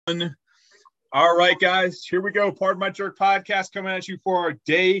All right, guys, here we go. Pardon My Jerk podcast coming at you for our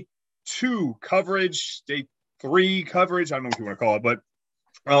day 2 coverage, day 3 coverage. I don't know what you want to call it, but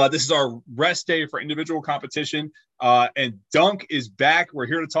this is our rest day for individual competition. And Dunk is back. We're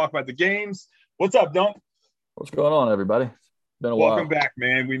here to talk about the games. What's up, Dunk? What's going on, everybody? Been a Welcome while. back,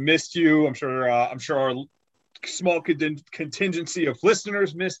 man. We missed you. I'm sure our small contingency of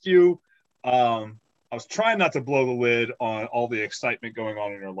listeners missed you. I was trying not to blow the lid on all the excitement going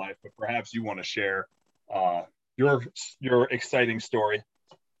on in your life, but perhaps you want to share your exciting story.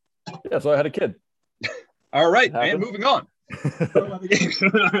 Yeah, so I had a kid. All right, man. Moving on.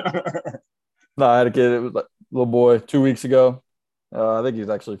 No, I had a kid. It was a little boy 2 weeks ago. I think he's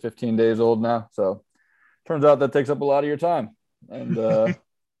actually 15 days old now. So turns out that takes up a lot of your time, and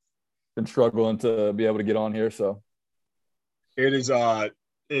been struggling to be able to get on here. So it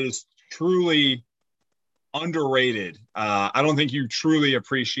is truly underrated. I don't think you truly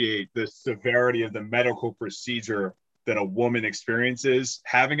appreciate the severity of the medical procedure that a woman experiences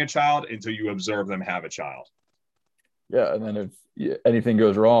having a child until you observe them have a child. Yeah, and then if anything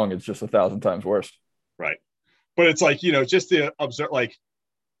goes wrong, it's just 1,000 times worse. Right. But it's like, just to observe, like,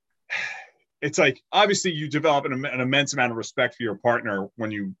 it's like, obviously you develop an immense amount of respect for your partner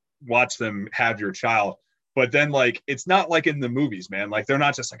when you watch them have your child. But then, like, it's not like in the movies, man. Like, they're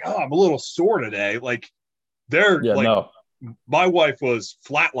not just like, oh, I'm a little sore today. Like, my wife was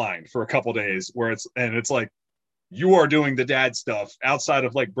flatlined for a couple days it's like, you are doing the dad stuff outside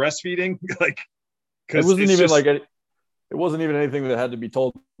of like breastfeeding. Like, it wasn't even anything that had to be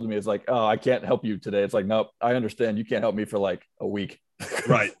told to me. It's like, oh, I can't help you today. It's like, nope, I understand. You can't help me for like a week.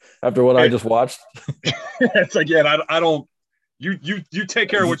 Right. After what I just watched. It's like, yeah, I don't, you take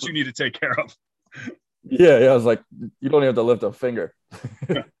care of what you need to take care of. Yeah. I was like, you don't even have to lift a finger.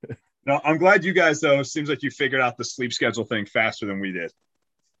 No, I'm glad you guys, though, seems like you figured out the sleep schedule thing faster than we did.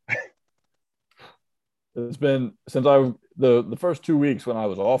 It's been since the first 2 weeks when I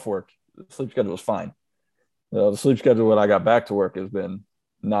was off work, the sleep schedule was fine. The sleep schedule when I got back to work has been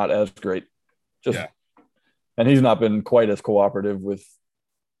not as great. And he's not been quite as cooperative with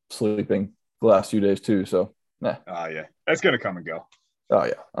sleeping the last few days too. So, yeah, that's gonna come and go. Oh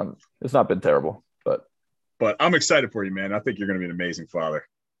yeah, it's not been terrible, but I'm excited for you, man. I think you're gonna be an amazing father.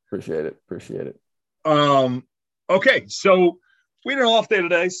 Appreciate it. Okay, so we had an off day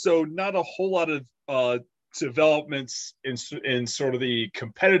today, so not a whole lot of developments in sort of the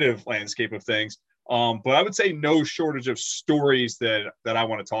competitive landscape of things. But I would say no shortage of stories that I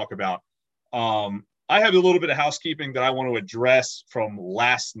want to talk about. I have a little bit of housekeeping that I want to address from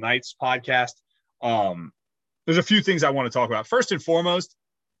last night's podcast. There's a few things I want to talk about. First and foremost,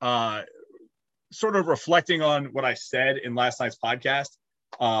 sort of reflecting on what I said in last night's podcast.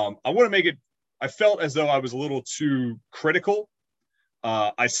 I want to make it, I felt as though I was a little too critical.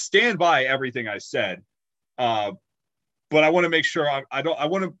 I stand by everything I said. But I want to make sure I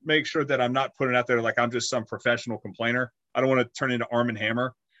want to make sure that I'm not putting it out there like I'm just some professional complainer. I don't want to turn into Arm &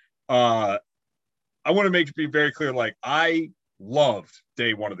 Hammer. I want to be very clear. Like, I loved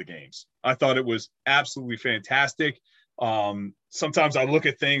day 1 of the games. I thought it was absolutely fantastic. Sometimes I look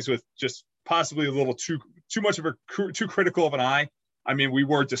at things with just possibly a little too much of too critical of an eye. I mean, we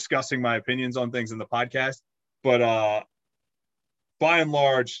were discussing my opinions on things in the podcast, but by and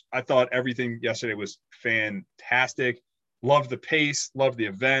large, I thought everything yesterday was fantastic. Loved the pace, loved the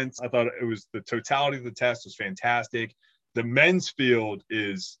events. I thought the totality of the test was fantastic. The men's field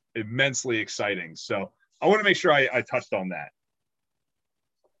is immensely exciting. So I want to make sure I touched on that.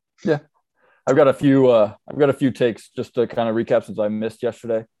 Yeah. I've got a few takes just to kind of recap since I missed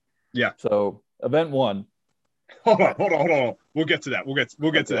yesterday. Yeah. So event 1. Hold on. We'll get to that. We'll get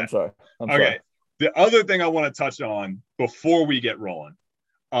to that. I'm sorry. Okay. The other thing I want to touch on before we get rolling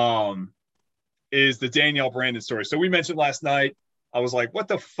is the Danielle Brandon story. So we mentioned last night, I was like, what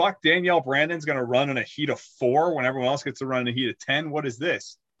the fuck? Danielle Brandon's going to run in a heat of 4 when everyone else gets to run in a heat of 10? What is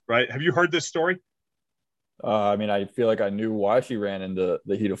this? Right? Have you heard this story? I mean, I feel like I knew why she ran into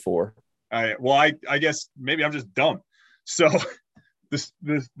the heat of 4. I guess maybe I'm just dumb. So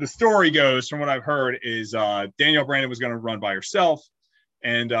the story goes, from what I've heard, is Danielle Brandon was going to run by herself.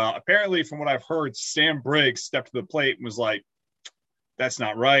 And apparently, from what I've heard, Sam Briggs stepped to the plate and was like, that's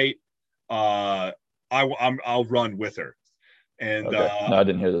not right. I'll run with her. And okay. No, I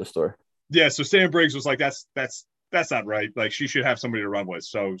didn't hear this story. Yeah, so Sam Briggs was like, that's not right. Like, she should have somebody to run with.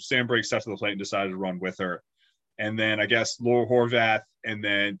 So Sam Briggs stepped to the plate and decided to run with her. And then I guess Laura Horvath and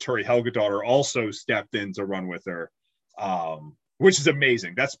then Turi Helgadottir also stepped in to run with her, which is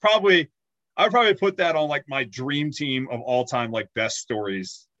amazing. That's probably, I would probably put that on like my dream team of all time, like best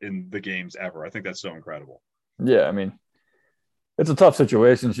stories in the games ever. I think that's so incredible. Yeah, I mean, it's a tough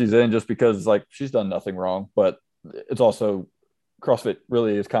situation she's in just because like she's done nothing wrong, but it's also CrossFit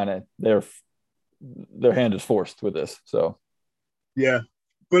really is kind of their hand is forced with this. So yeah,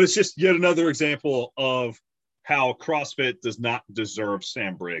 but it's just yet another example of how CrossFit does not deserve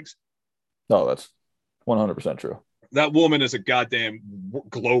Sam Briggs. No, that's 100% true. That woman is a goddamn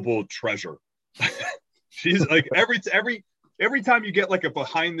global treasure. She's like every time you get like a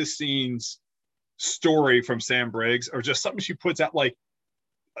behind the scenes story from Sam Briggs or just something she puts out, like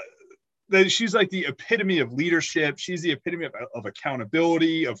that she's like the epitome of leadership. She's the epitome of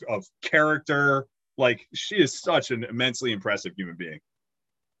accountability, of character. Like she is such an immensely impressive human being.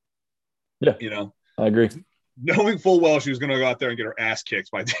 Yeah, you know, I agree. Knowing full well she was going to go out there and get her ass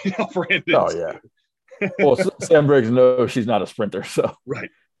kicked by Danielle Brandon. Oh yeah. Well, Sam Briggs knows she's not a sprinter, so right.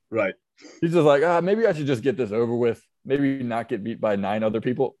 He's just like, maybe I should just get this over with. Maybe not get beat by 9 other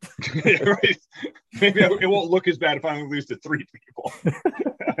people. Yeah, right. Maybe it won't look as bad if I only lose to 3 people.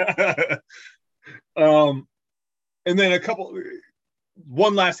 And then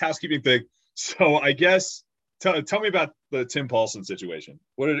one last housekeeping thing. So I guess tell me about the Tim Paulson situation.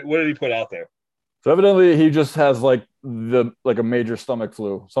 What did he put out there? So evidently he just has like a major stomach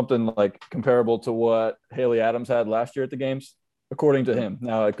flu, something like comparable to what Haley Adams had last year at the games, according to him.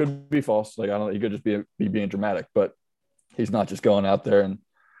 Now it could be false. Like I don't know, he could just be being dramatic, but he's not just going out there and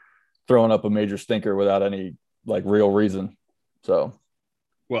throwing up a major stinker without any like real reason. So,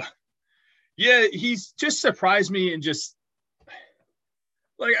 well, yeah, he's just surprised me and just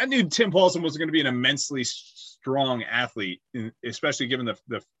like I knew Tim Paulson was going to be an immensely strong athlete, especially given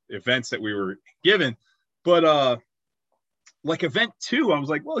the events that we were given. But like event 2, I was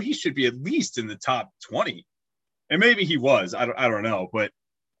like, well, he should be at least in the top 20, and maybe he was. I don't know, but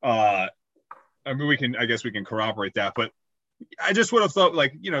I mean, I guess we can corroborate that. But I just would have thought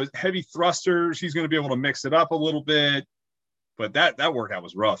like heavy thrusters, he's going to be able to mix it up a little bit. But that workout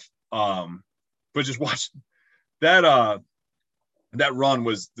was rough. But just watch that. That run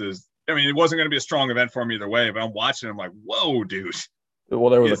was I mean, it wasn't going to be a strong event for him either way, but I'm watching him like, whoa, dude. Well,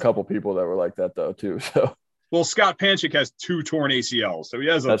 there was a couple people that were like that though too. So, well, Scott Panchik has 2 torn ACLs, so he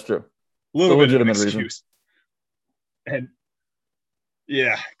has that's true. Little bit of an excuse. Reason. And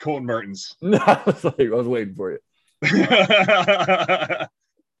yeah, Colton Mertens. I was waiting for you.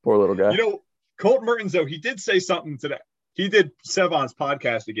 Poor little guy. Colton Mertens though, he did say something today. He did Sevon's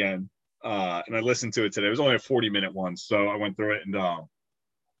podcast again, and I listened to it today. It was only a 40-minute one, so I went through it, and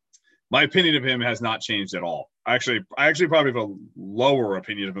my opinion of him has not changed at all. I actually probably have a lower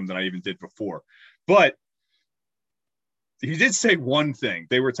opinion of him than I even did before. But he did say one thing.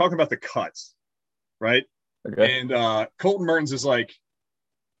 They were talking about the cuts, right? Okay. And Colton Mertens is like,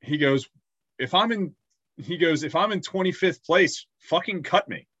 he goes, if I'm in 25th place, fucking cut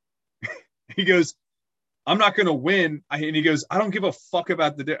me. He goes, I'm not going to win. And he goes, I don't give a fuck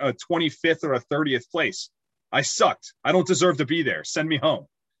about the 25th or a 30th place. I sucked. I don't deserve to be there. Send me home.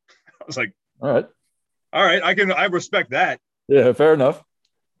 I was like, all right. I respect that. Yeah, fair enough.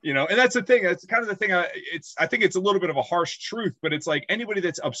 And that's the thing. That's kind of the thing. I think it's a little bit of a harsh truth, but it's like anybody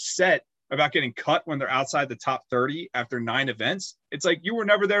that's upset about getting cut when they're outside the top 30 after 9 events, it's like you were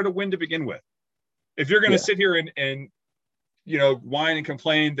never there to win to begin with. If you're going to sit here and whine and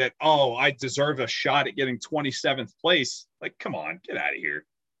complain that, oh, I deserve a shot at getting 27th place, like, come on, get out of here.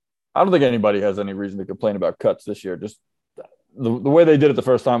 I don't think anybody has any reason to complain about cuts this year. Just the way they did it the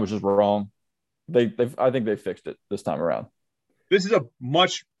first time was just wrong. I think they fixed it this time around. This is a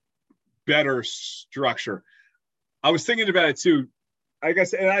much better structure. I was thinking about it too. I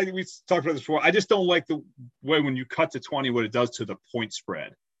guess, we talked about this before. I just don't like the way when you cut to 20, what it does to the point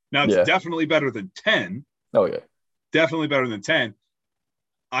spread. Now it's definitely better than 10. Oh yeah, definitely better than 10.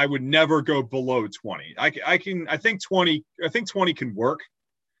 I would never go below 20. I think 20 can work.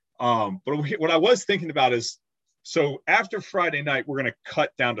 But what I was thinking about is, so after Friday night, we're going to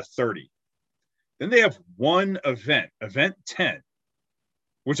cut down to 30. Then they have one event 10,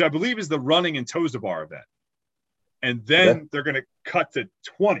 which I believe is the running and toes to bar event. And then they're going to cut to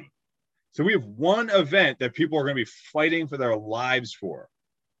 20. So we have one event that people are going to be fighting for their lives for.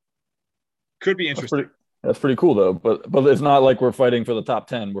 Could be interesting. That's pretty cool though. But it's not like we're fighting for the top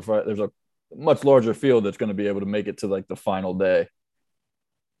 10. There's a much larger field that's going to be able to make it to like the final day.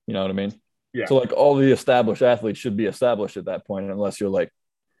 You know what I mean? Yeah. So like all the established athletes should be established at that point, unless you're like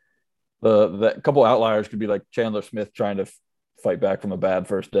the couple outliers could be like Chandler Smith trying to fight back from a bad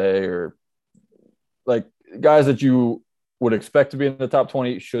first day, or like guys that you would expect to be in the top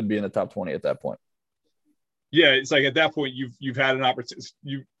 20 should be in the top 20 at that point. Yeah, it's like at that point you've had an opportunity.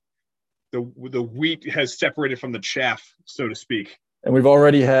 The wheat has separated from the chaff, so to speak. And we've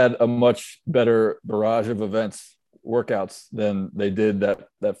already had a much better barrage of events workouts than they did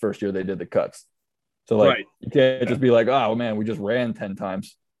that first year they did the cuts. So like Right. you can't just be like, oh man, we just ran 10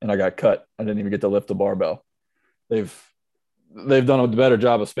 times and I got cut. I didn't even get to lift the barbell. They've done a better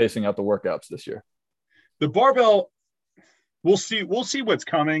job of spacing out the workouts this year. The barbell, we'll see what's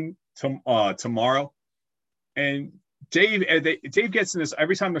coming tomorrow. And Dave gets in this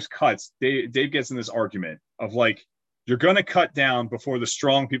every time there's cuts. Dave gets in this argument of like, you're going to cut down before the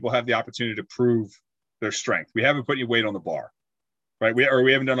strong people have the opportunity to prove their strength. We haven't put any weight on the bar, right? We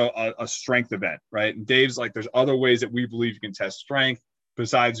haven't done a strength event, right? And Dave's like, there's other ways that we believe you can test strength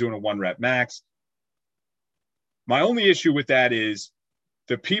besides doing a 1 rep max. My only issue with that is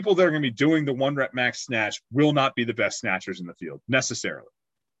the people that are going to be doing the 1 rep max snatch will not be the best snatchers in the field necessarily.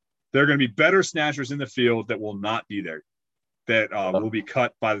 There are going to be better snatchers in the field that will not be there, that will be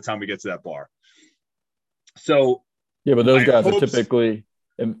cut by the time we get to that bar. So, yeah, but those guys are typically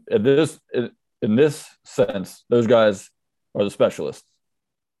in this sense, those guys are the specialists.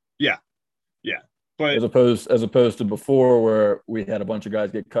 Yeah. But as opposed to before, where we had a bunch of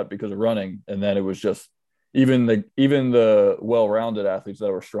guys get cut because of running, and then it was just even the well-rounded athletes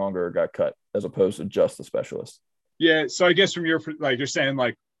that were stronger got cut, as opposed to just the specialists. Yeah. So I guess from your, like, you're saying,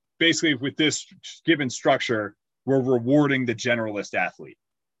 like, basically with this given structure, we're rewarding the generalist athlete,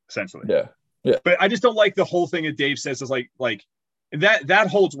 essentially. Yeah. But I just don't like the whole thing that Dave says is like that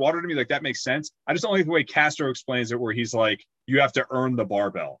holds water to me. Like, that makes sense. I just don't like the way Castro explains it, where he's like, you have to earn the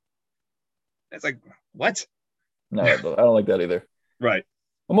barbell. It's like, what? No, I don't like that either. Right.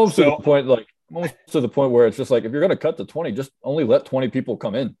 I'm almost to the point where it's just like, if you're going to cut to 20, just only let 20 people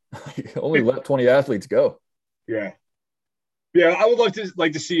come in. Only let 20 athletes go. Yeah. I would like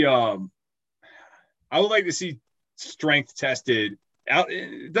to see strength tested out.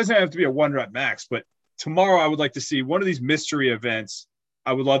 It doesn't have to be a 1 rep max, but tomorrow I would like to see one of these mystery events.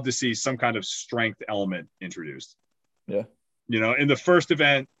 I would love to see some kind of strength element introduced. Yeah. In the first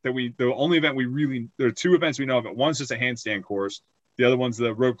event there are 2 events we know of. One's just a handstand course. The other one's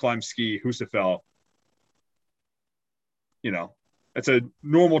the rope climb ski Husafell. That's a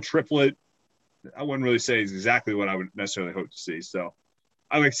normal triplet. I wouldn't really say is exactly what I would necessarily hope to see. So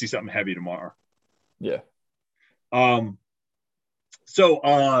I'd like to see something heavy tomorrow. Yeah.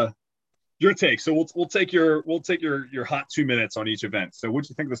 So your take. So we'll take your hot 2 minutes on each event. So what'd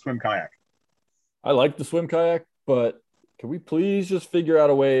you think of the swim kayak? I like the swim kayak, but can we please just figure out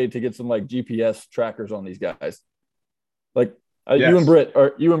a way to get some like GPS trackers on these guys? Like yes. you and Britt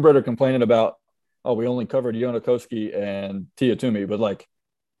are complaining about, oh, we only covered Yona Koski and Tia Toomey, but like,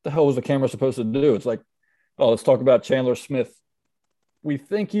 the hell was the camera supposed to do? It's like, oh, let's talk about Chandler Smith. We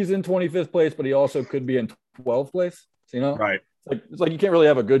think he's in 25th place, but he also could be in 12th place. Right. It's like you can't really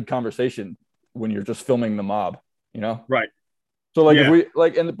have a good conversation when you're just filming the mob, Right. So like, if we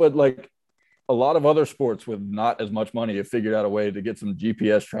but a lot of other sports with not as much money have figured out a way to get some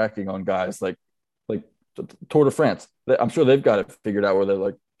GPS tracking on guys like Tour de France. I'm sure they've got it figured out where they're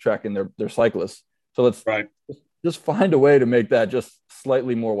like tracking their cyclists. So let's just find a way to make that just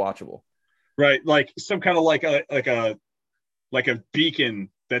slightly more watchable. Right. Like some kind of like a beacon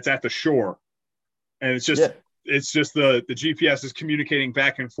that's at the shore. And it's just the GPS is communicating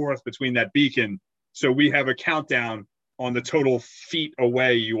back and forth between that beacon. So we have a countdown on the total feet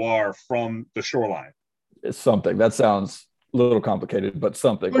away you are from the shoreline. It's something that sounds a little complicated, but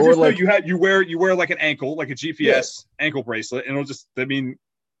something. Or like you wear like an ankle, like a GPS ankle bracelet, and it'll just,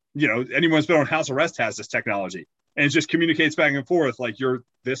 anyone's been on house arrest has this technology, and it just communicates back and forth like you're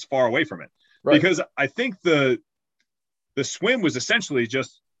this far away from it. Right. Because I think the swim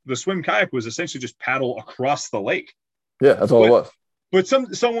kayak was essentially just paddle across the lake. Yeah, that's all it was. But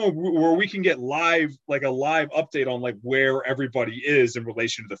someone where we can get a live update on like where everybody is in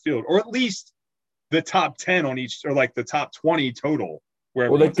relation to the field, or at least the top 10 on each, or like the top 20 total.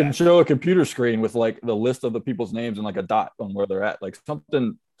 Or they can show a computer screen with like the list of the people's names and like a dot on where they're at, like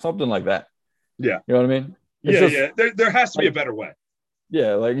something like that. Yeah. You know what I mean? There has to be a better way.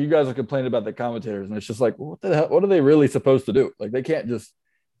 Yeah. Like you guys are complaining about the commentators, and it's just like, what the hell? What are they really supposed to do? Like they can't just,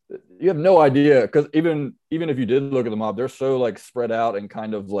 you have no idea. Cause even if you did look at the mob, they're so like spread out and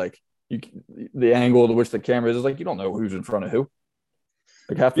kind of like the angle to which the camera is like, you don't know who's in front of who.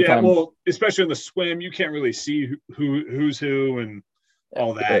 Like half the time. Well, especially in the swim, you can't really see who's who and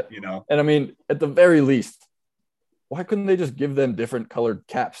all that, And I mean, at the very least, why couldn't they just give them different colored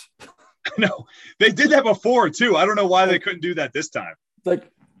caps? No, they did that before too. I don't know why they couldn't do that this time. Like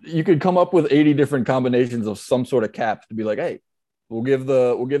you could come up with 80 different combinations of some sort of cap to be like, hey, we'll give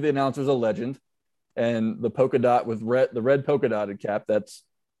the announcers a legend, and the polka dot with the red polka dotted cap, that's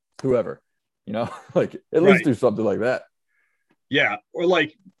whoever, like at least do something like that. Yeah. Or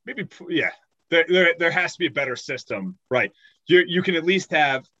like maybe, there has to be a better system, right? You can at least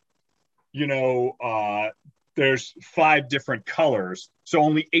have, there's 5 different colors, so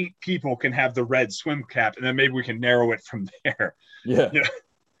only 8 people can have the red swim cap, and then maybe we can narrow it from there. Yeah,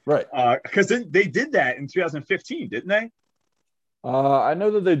 right. Because they did that in 2015, didn't they? I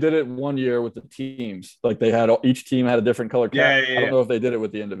know that they did it one year with the teams. Like they had each team had a different color cap. Yeah. I don't know if they did it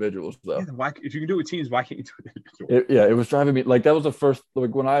with the individuals though. Yeah, why, if you can do it with teams, why can't you do it with individuals? It was driving me like that was the first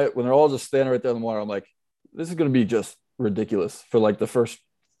like when they're all just standing right there in the water. I'm like, this is going to be just ridiculous for like the first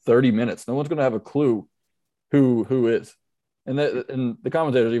 30 minutes. No one's going to have a clue who is. And the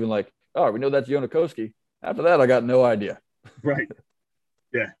commentators even like, oh, we know that's Yonakoski. After that, I got no idea. Right.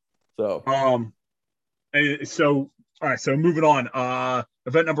 Yeah. So all right, so moving on.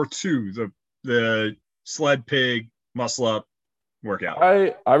 Event number 2, the sled pig muscle up workout.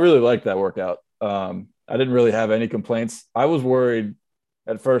 I really liked that workout. I didn't really have any complaints. I was worried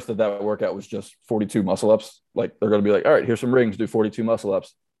at first that workout was just 42 muscle ups. Like they're going to be like, all right, here's some rings, do 42 muscle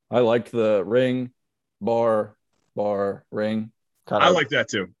ups. I liked the ring, bar, ring. I like that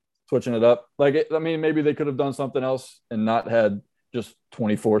too. Switching it up. Maybe they could have done something else and not had just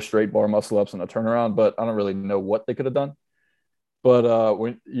 24 straight bar muscle ups and a turnaround, but I don't really know what they could have done. But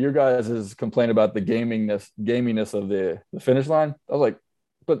when you guys complain about the gaminess of the finish line, I was like,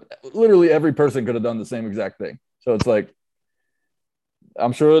 but literally every person could have done the same exact thing. So it's like,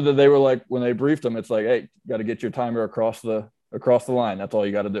 I'm sure that they were like, when they briefed them, it's like, hey, you got to get your timer across the line. That's all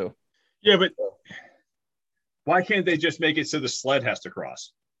you got to do. Yeah, but why can't they just make it so the sled has to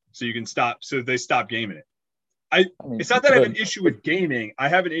cross so you can stop, so they stop gaming it? It's not that I have an issue with gaming. I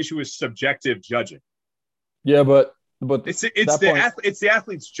have an issue with subjective judging. Yeah, but it's the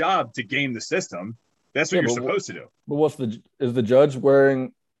athlete's job to game the system. That's what you're supposed to do. But the judge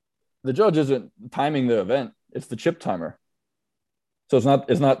wearing? The judge isn't timing the event. It's the chip timer. So it's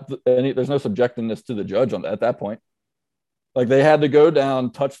not any. There's no subjectiveness to the judge at that point. Like they had to go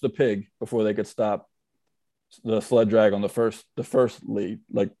down, touch the pig before they could stop the sled drag on the first lead.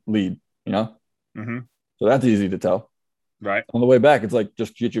 Mm-hmm. So that's easy to tell. Right. On the way back, it's like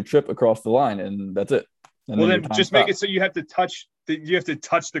just get your trip across the line and that's it. And then just make it so you have to touch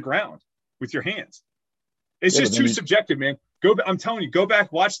the ground with your hands. It's just too subjective, man. I'm telling you, go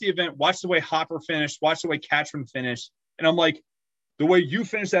back, watch the event, watch the way Hopper finished, watch the way Catchman finished. And I'm like, the way you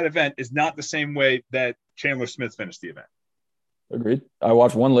finished that event is not the same way that Chandler Smith finished the event. Agreed. I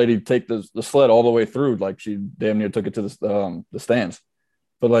watched one lady take the sled all the way through, like she damn near took it to the stands.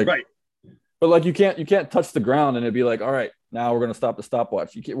 But like, right. But like you can't touch the ground and it'd be like, all right, now we're gonna stop the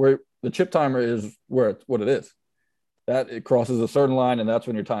stopwatch. You can't, where the chip timer is what it is. That it crosses a certain line and that's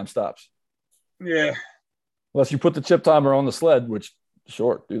when your time stops. Yeah. Unless you put the chip timer on the sled, which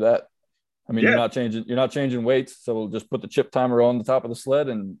sure, do that. I mean, you're not changing weights, so we'll just put the chip timer on the top of the sled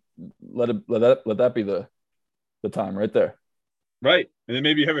and let that be the time right there. Right, and then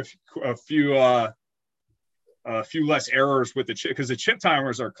maybe you have a few less errors with the chip because the chip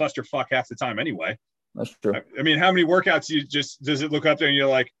timers are clusterfuck half the time anyway. That's true. I mean, how many workouts does it look up there and you're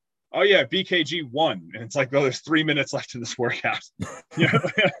like, oh yeah, BKG won, and it's like, oh, there's 3 minutes left in this workout.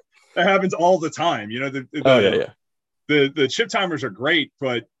 That happens all the time. The chip timers are great,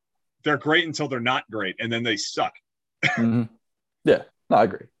 but they're great until they're not great, and then they suck. Mm-hmm. Yeah, no, I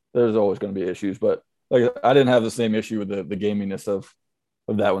agree. There's always going to be issues, but like I didn't have the same issue with the gaminess of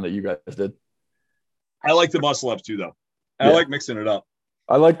that one that you guys did. I like the muscle ups too, though. I like mixing it up.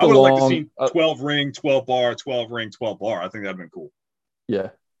 I would have liked to see 12 ring, 12 bar, 12 ring, 12 bar. I think that'd been cool. Yeah.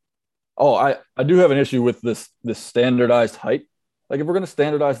 Oh, I do have an issue with this standardized height. Like if we're going to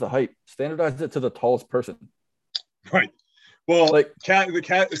standardize the height, standardize it to the tallest person. Right. Well, so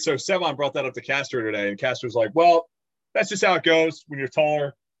Sevon brought that up to Castor today, and Castor's like, well, that's just how it goes when you're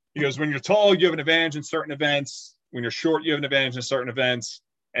taller. He goes, when you're tall, you have an advantage in certain events. When you're short, you have an advantage in certain events.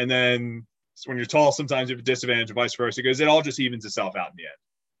 And then when you're tall, sometimes you have a disadvantage and vice versa. He goes, it all just evens itself out in the end.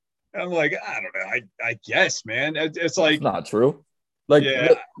 And I'm like, I don't know. I guess, man. It's like. It's not true. Like,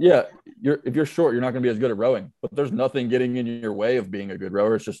 yeah. If you're short, you're not going to be as good at rowing. But there's nothing getting in your way of being a good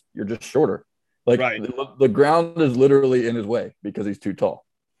rower. It's just, you're just shorter. Like right. the ground is literally in his way because he's too tall.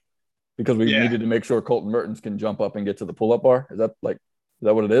 Because we needed to make sure Colton Mertens can jump up and get to the pull-up bar. Is that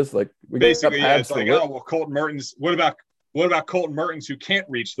what it is? Like we basically, it's like, oh well, Colton Mertens. What about Colton Mertens who can't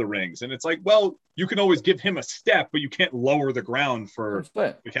reach the rings? And it's like, well, you can always give him a step, but you can't lower the ground for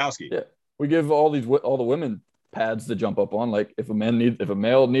Bukowski. Yeah, we give all the women pads to jump up on. Like if a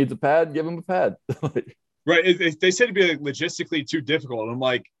male needs a pad, give him a pad. Right. They said it'd be logistically too difficult. And I'm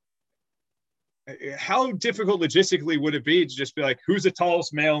like, how difficult logistically would it be to just be like, who's the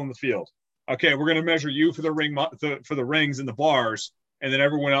tallest male in the field? Okay, we're going to measure you for the ring for the rings and the bars, and then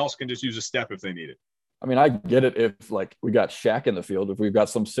everyone else can just use a step if they need it. I mean, I get it if like we got Shaq in the field, if we've got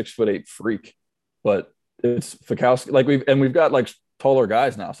some 6'8" freak, but it's Fikowski. Like we've got like taller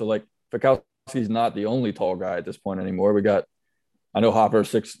guys now. So like Fikowski's not the only tall guy at this point anymore. I know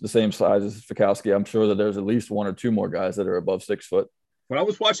Hopper's the same size as Fikowski. I'm sure that there's at least one or two more guys that are above 6 foot. When I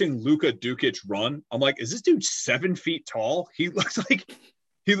was watching Luka Dukic run, I'm like, is this dude 7 feet tall? He looks like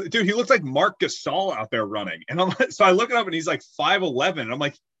he looks like Mark Gasol out there running. And so I look it up and he's like 5'11". And I'm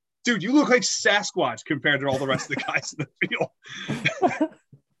like, dude, you look like Sasquatch compared to all the rest of the guys in the field.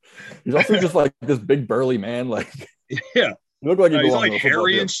 He's also just like this big burly man. Like, yeah, you look like he's like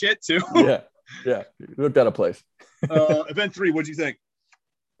hairy and shit too. Yeah, he looked out of place. Event 3, what'd you think?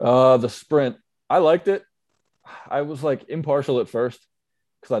 The sprint, I liked it. I was like impartial at first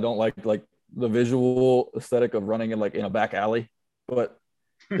because I don't like the visual aesthetic of running in a back alley. But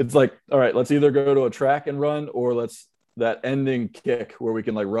it's like, all right, let's either go to a track and run, or let's that ending kick where we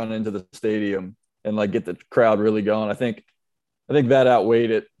can like run into the stadium and like get the crowd really going. I think that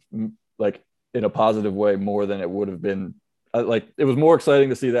outweighed it like in a positive way more than it would have been. Like it was more exciting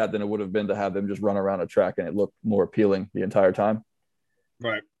to see that than it would have been to have them just run around a track and it looked more appealing the entire time.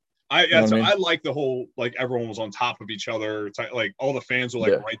 Right. I like the whole, like everyone was on top of each other. Like all the fans were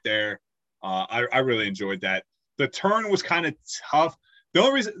like right there. I really enjoyed that. The turn was kind of tough. The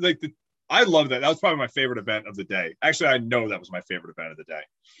only reason I love that. That was probably my favorite event of the day. Actually, I know that was my favorite event of the day.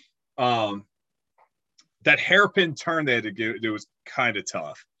 That hairpin turn they had to do was kind of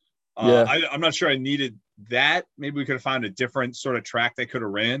tough. I'm not sure I needed that. Maybe we could have found a different sort of track they could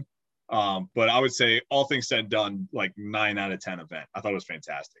have ran. But I would say all things said and done, like 9 out of 10 event. I thought it was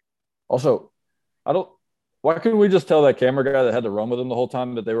fantastic. Also, why couldn't we just tell that camera guy that had to run with him the whole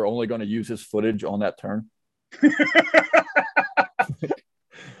time that they were only going to use his footage on that turn?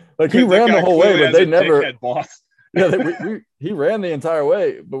 Like he ran the whole way, but they never. He ran the entire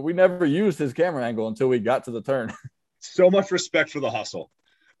way, but we never used his camera angle until we got to the turn. So much respect for the hustle.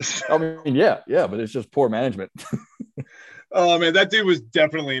 I mean, yeah, but it's just poor management. Oh man, that dude was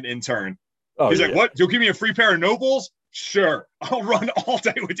definitely an intern. He's like, what? You'll give me a free pair of Nobles? Sure, I'll run all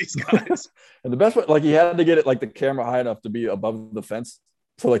day with these guys. And the best way, like he had to get it like the camera high enough to be above the fence,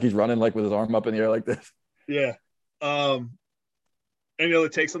 so like he's running like with his arm up in the air like this. Yeah. Any other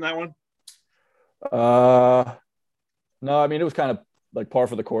takes on that one? No, I mean it was kind of like par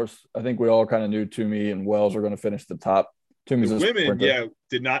for the course. I think we all kind of knew Toomey and Wells were going to finish the top. Toomey's the women,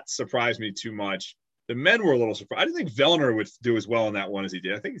 did not surprise me too much. The men were a little surprised. I didn't think Vellner would do as well on that one as he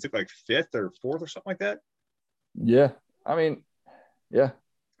did. I think he took like 5th or 4th or something like that. Yeah, I mean, yeah.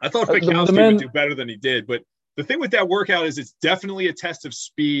 I thought Fikowski would do better than he did, but the thing with that workout is it's definitely a test of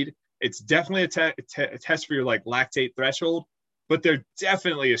speed. It's definitely a test for your like lactate threshold, but there's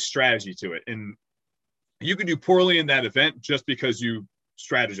definitely a strategy to it. And you can do poorly in that event just because you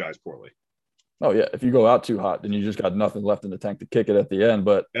strategize poorly. Oh yeah, if you go out too hot, then you just got nothing left in the tank to kick it at the end.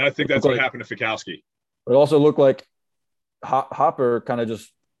 And I think that's what happened to Fikowski. It also looked like Hopper kind of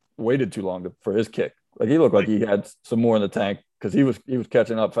just waited too long for his kick. Like he looked like he had some more in the tank because he was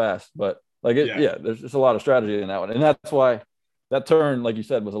catching up fast. But there's just a lot of strategy in that one, and that's why that turn, like you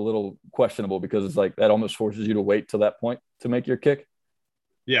said, was a little questionable because it's like that almost forces you to wait till that point to make your kick.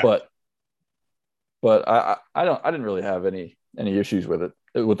 Yeah. But I didn't really have any issues with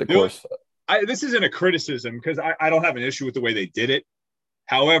the course. This isn't a criticism because I don't have an issue with the way they did it.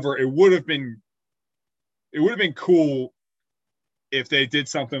 However, it would have been cool if they did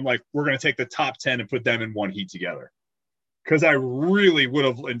something like we're going to take the top 10 and put them in one heat together. Because I really would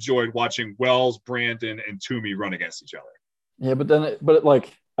have enjoyed watching Wells, Brandon, and Toomey run against each other. Yeah,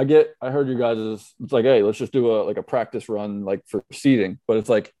 I heard you guys it's like, hey, let's just do a practice run like for seeding. But it's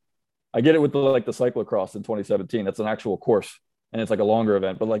like, I get it with the cyclocross in 2017. That's an actual course and it's like a longer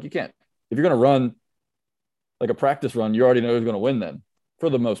event. But like you can't, if you're going to run like a practice run, you already know who's going to win then for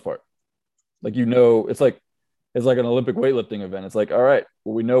the most part. Like, it's like an Olympic weightlifting event. It's like, all right,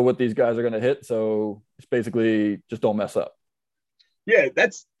 well, we know what these guys are going to hit. So it's basically just don't mess up. Yeah,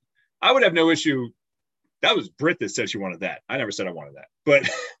 I would have no issue. That was Britt that said she wanted that. I never said I wanted that. But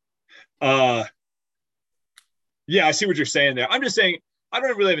yeah, I see what you're saying there. I'm just saying I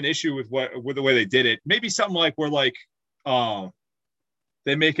don't really have an issue with the way they did it. Maybe something like where like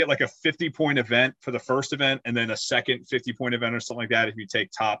they make it like a 50-point event for the first event and then a second 50-point event or something like that. If you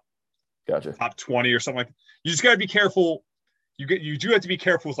take top 20 or something like that. You just got to be careful. You do have to be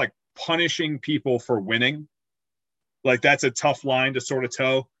careful with like punishing people for winning. Like that's a tough line to sort of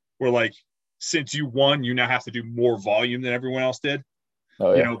toe where like, since you won, you now have to do more volume than everyone else did.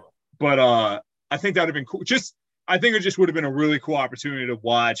 Oh, yeah. But I think that would have been cool. I think it just would have been a really cool opportunity to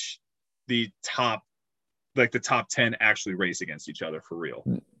watch the top like the top 10 actually race against each other for real.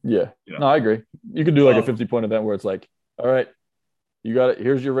 Yeah. No, I agree. You could do like a 50-point event where it's like, all right, you got it.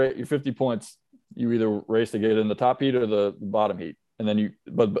 Here's your 50 points. You either race to get in the top heat or the bottom heat. And then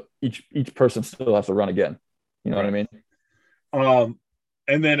but each person still has to run again. You know what I mean?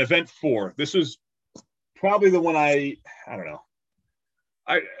 And then event 4, this was probably the one I don't know.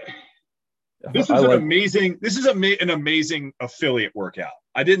 This is an amazing affiliate workout.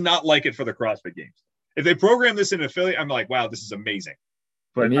 I did not like it for the CrossFit Games. If they program this in affiliate, I'm like, wow, this is amazing.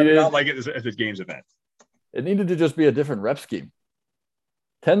 But I did not like it as a Games event. It needed to just be a different rep scheme.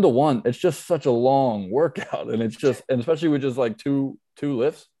 10-1, it's just such a long workout, and especially with just like two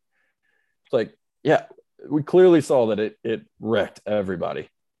lifts. It's like, yeah, we clearly saw that it wrecked everybody.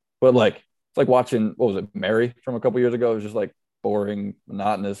 But like, it's like watching, what was it, Mary from a couple years ago? It was just like boring,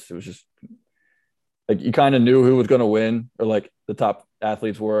 monotonous. It was just like you kind of knew who was going to win, or like the top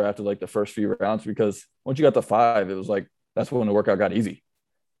athletes were after like the first few rounds, because once you got to 5, it was like that's when the workout got easy.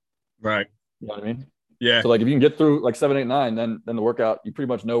 Right. You know what I mean? Yeah. So like if you can get through like 7, 8, 9, then the workout, you pretty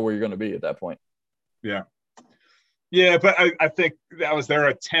much know where you're going to be at that point. Yeah. Yeah, but I think that was their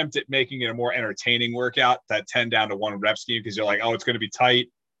attempt at making it a more entertaining workout, that 10 down to 1 rep scheme, because you're like, oh, it's going to be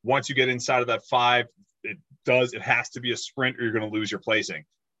tight. Once you get inside of that 5, it has to be a sprint or you're going to lose your placing,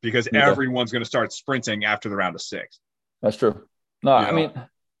 because everyone's going to start sprinting after the round of 6. That's true. No, I mean,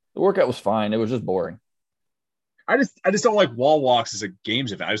 the workout was fine. It was just boring. I just don't like wall walks as a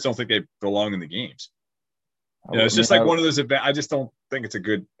Games event. I just don't think they belong in the Games. It's just like one of those events. I just don't think it's a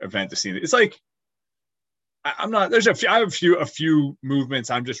good event to see. It's like, I'm not. I have a few movements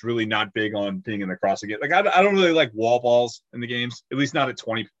I'm just really not big on being in the CrossFit Games. Like I don't really like wall balls in the Games, at least not at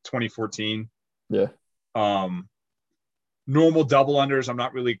 2014. Yeah. Normal double unders I'm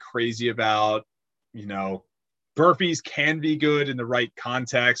not really crazy about. Burpees can be good in the right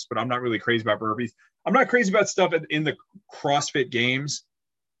context, but I'm not really crazy about burpees. I'm not crazy about stuff in the CrossFit Games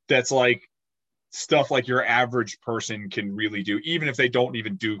that's like stuff like your average person can really do, even if they don't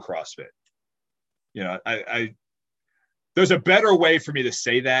even do CrossFit. There's a better way for me to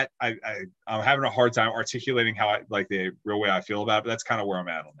say that. I'm having a hard time articulating how the real way I feel about it, but that's kind of where I'm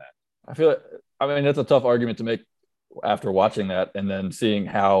at on that. I mean, that's a tough argument to make after watching that and then seeing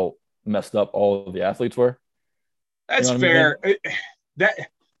how messed up all of the athletes were. That's fair. I mean? That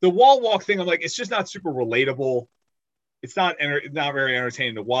the wall walk thing, I'm like, it's just not super relatable. It's not very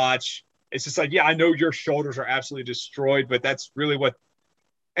entertaining to watch. It's just like, yeah, I know your shoulders are absolutely destroyed, but that's really what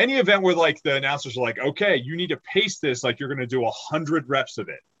any event where like the announcers are like, okay, you need to pace this like you're going to do 100 reps of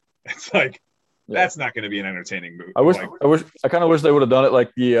it. It's like, that's not going to be an entertaining move. I kind of wish they would have done it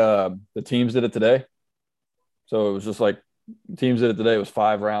like the teams did it today. So it was just like teams did it today. It was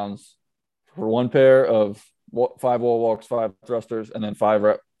 5 rounds for one pair of 5 wall walks, 5 thrusters, and then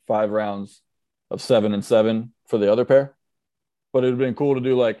 5 rounds of 7 and 7 for the other pair. But it would have been cool to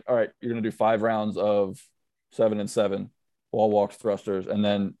do like, all right, you're going to do 5 rounds of 7 and 7 wall walks, thrusters, and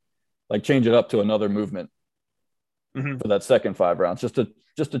then like change it up to another movement for that second 5 rounds, just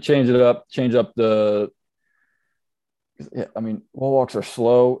to change it up, change up the. Yeah, I mean, wall walks are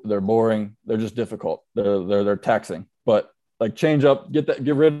slow, they're boring, they're just difficult, they're taxing. But like change up, get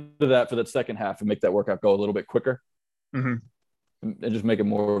rid of that for that second half and make that workout go a little bit quicker, and just make it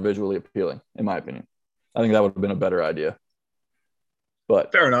more visually appealing, in my opinion. I think that would have been a better idea.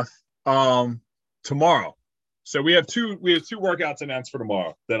 But fair enough. Tomorrow. So we have two workouts announced for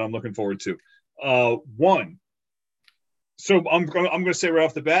tomorrow that I'm looking forward to. One. So I'm going to say right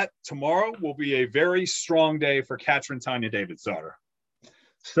off the bat, tomorrow will be a very strong day for Katrin Tanya Davidsdottir.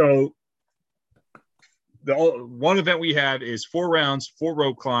 So the one event we have is 4 rounds, 4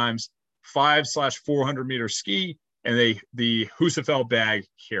 rope climbs, 5/400 meter ski, and the Husafell bag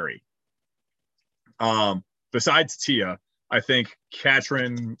carry. Besides Tia, I think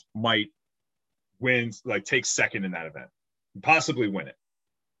Katrin might win, like take second in that event, possibly win it.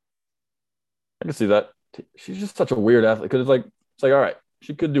 I can see that. She's just such a weird athlete, because it's like all right,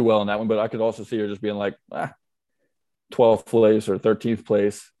 she could do well in that one, but I could also see her just being like 12th place or 13th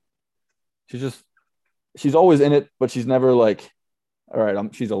place. She's always in it, but she's never like, all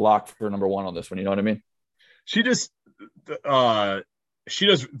right, she's a lock for number 1 on this one. You know what I mean? She does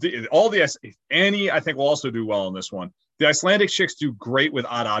Annie, I think, will also do well in this one. The Icelandic chicks do great with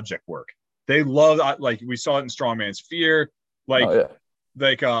odd object work. They love, like we saw it in Strongman's Fear.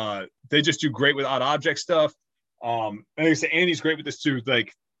 They just do great with odd object stuff. And like I say, Annie's great with this too.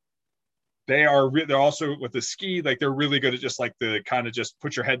 Like they're also with the ski, like they're really good at just like the kind of just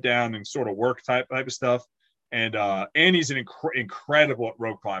put your head down and sort of work type of stuff. And Annie's incredible at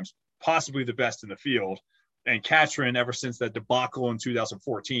rope climbs, possibly the best in the field. And Katrin, ever since that debacle in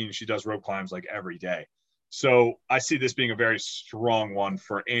 2014, she does rope climbs like every day. So I see this being a very strong one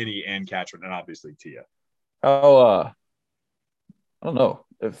for Annie and Katrin, and obviously Tia. How I don't know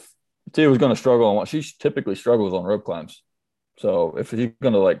if Tia was going to struggle on what she typically struggles on rope climbs. So if she's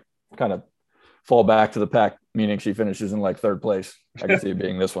going to like kind of fall back to the pack, meaning she finishes in like third place, I can see it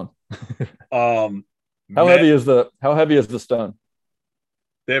being this one. um, how heavy is the stone?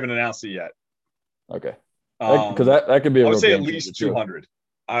 They haven't announced it yet. Okay, because that could be a I would real say at game least changer, 200.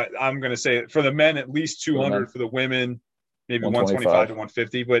 I'm going to say for the men, at least 200. For the women, maybe 125 to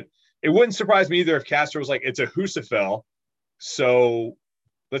 150. But it wouldn't surprise me either if Castro was like, it's a Husafell. So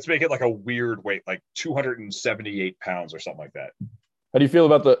let's make it like a weird weight, like 278 pounds or something like that. How do you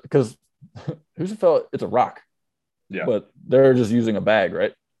feel about because Husafell, it's a rock. Yeah. But they're just using a bag,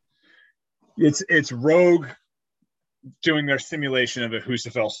 right? It's Rogue doing their simulation of a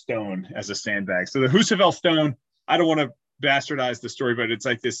Husafell stone as a sandbag. So the Husafell stone, I don't want to bastardize the story, but it's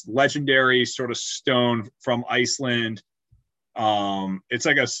like this legendary sort of stone from Iceland. It's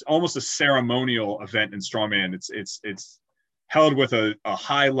like almost a ceremonial event in strongman. It's held with a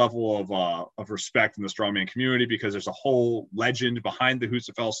high level of respect in the strongman community because there's a whole legend behind the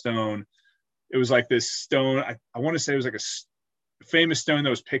Husafell stone. It was like this stone. I want to say it was like a famous stone that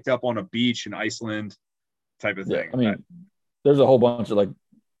was picked up on a beach in Iceland, type of thing. I mean, there's a whole bunch of like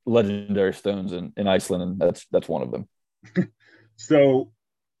legendary stones in Iceland, and that's one of them. So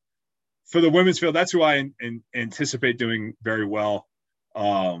for the women's field, that's who I anticipate doing very well.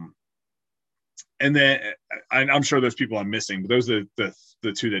 And then I'm sure there's people I'm missing, but those are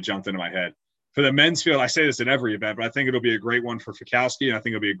the two that jumped into my head. For the men's field, I say this at every event, but I think it'll be a great one for Fikowski, and I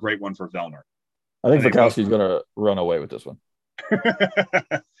think it'll be a great one for Vellner. I think Fikowski's going to run away with this one.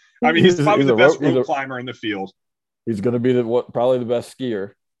 I mean, he's probably the best rope climber in the field. He's going to be probably the best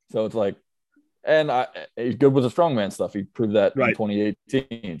skier. So it's like, and he's good with the strongman stuff. He proved that in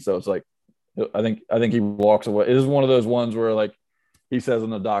 2018. So it's like, I think he walks away. It is one of those ones where like he says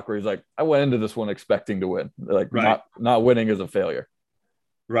in the doc where he's like, I went into this one expecting to win. Like not winning is a failure.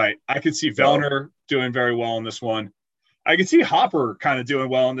 Right. I could see Vellner doing very well in this one. I can see Hopper kind of doing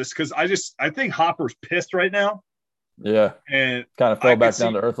well in this because I think Hopper's pissed right now. Yeah. And kind of fell back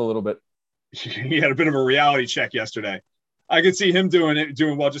down to earth a little bit. He had a bit of a reality check yesterday. I could see him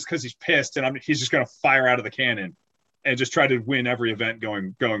doing well just because he's pissed and he's just going to fire out of the cannon and just try to win every event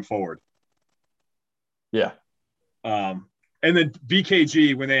going forward. Yeah. And then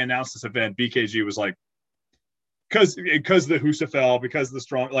BKG, when they announced this event, BKG was like, because the Husafell, because of the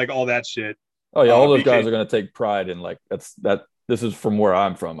strong, like all that shit. Oh yeah, all those guys are going to take pride in like that. This is from where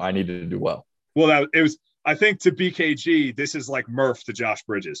I'm from. I needed to do well. Well, it was. I think to BKG, this is like Murph to Josh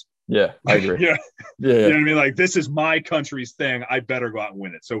Bridges. Yeah, I agree. yeah. You know what I mean? Like this is my country's thing. I better go out and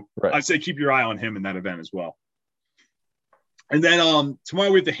win it. So I'd say keep your eye on him in that event as well. And then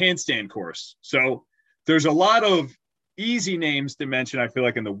tomorrow we have the handstand course. So there's a lot of easy names to mention. I feel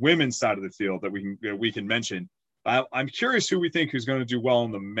like in the women's side of the field that we can mention. I'm curious who's going to do well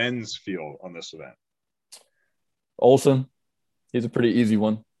in the men's field on this event. Olsen, he's a pretty easy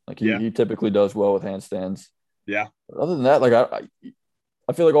one. Like he typically does well with handstands. Yeah. But other than that, like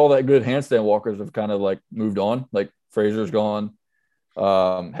I feel like all that good handstand walkers have kind of like moved on. Like Fraser's gone,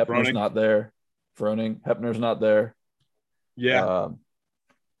 Hepner's not there. Hepner's not there. Yeah.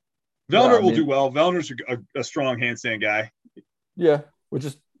 Vellner will do well. Vellner's a strong handstand guy. Yeah, which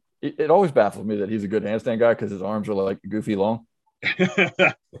is. It always baffles me that he's a good handstand guy because his arms are like goofy long.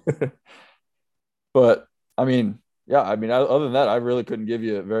 But I mean, other than that, I really couldn't give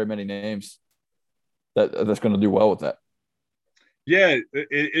you very many names that's going to do well with that. Yeah, it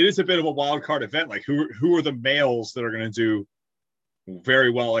is a bit of a wild card event. Like who are the males that are going to do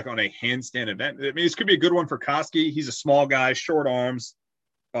very well, like on a handstand event? I mean, this could be a good one for Koski. He's a small guy, short arms,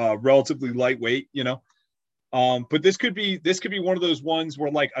 relatively lightweight, you know. But this could be one of those ones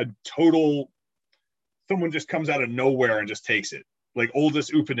where like a total someone just comes out of nowhere and just takes it. Like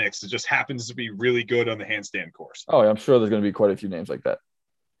Oldest Upanix, it just happens to be really good on the handstand course. Oh, I'm sure there's going to be quite a few names like that.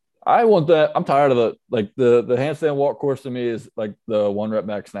 I want that. I'm tired of the handstand walk course. To me is like the 1 rep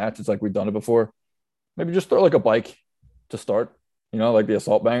max snatch. It's like we've done it before. Maybe just throw like a bike to start. You know, like the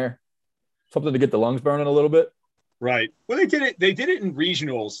assault banger, something to get the lungs burning a little bit. Right. Well, they did it in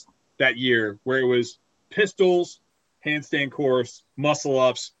regionals that year where it was pistols, handstand course, muscle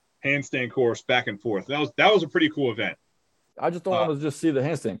ups, handstand course, back and forth. That was a pretty cool event. I just don't want to just see the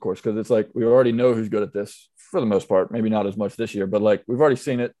handstand course because it's like we already know who's good at this for the most part. Maybe not as much this year, but like we've already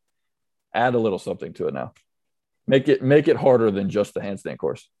seen it. Add a little something to it now. Make it harder than just the handstand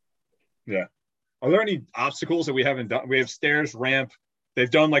course. Yeah. Are there any obstacles that we haven't done? We have stairs, ramp. They've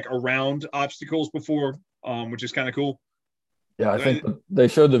done like around obstacles before, which is kind of cool. Yeah, I think they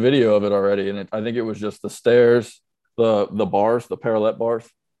showed the video of it already, and I think it was just the stairs, the bars, the parallel bars.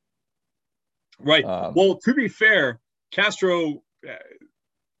 Right. Well, to be fair, Castro,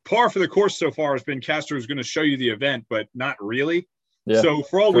 par for the course so far has been Castro is going to show you the event, but not really. Yeah, so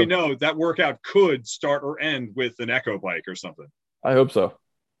for all we know, that workout could start or end with an Echo bike or something. I hope so.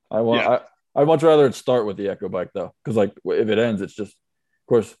 I'd much rather it start with the Echo bike though, because like if it ends, it's just, of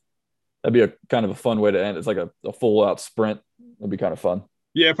course, that'd be a kind of a fun way to end. It's like a full out sprint. It'd be kind of fun.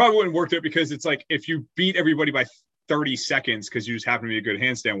 Yeah, it probably wouldn't work there because it's like if you beat everybody by 30 seconds because you just happen to be a good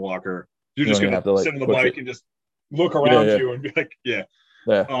handstand walker, you're just going to sit on the bike and just look around you and be like, yeah.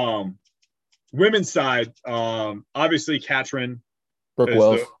 Women's side, obviously Katrin. Brooke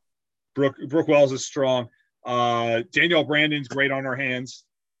Wells. Brooke Wells is strong. Danielle Brandon's great on her hands.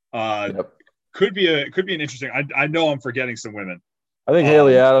 Could be an interesting. I know I'm forgetting some women. I think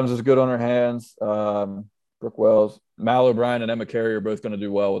Haley Adams is good on her hands. Brooke Wells, Mal O'Brien, and Emma Carey are both going to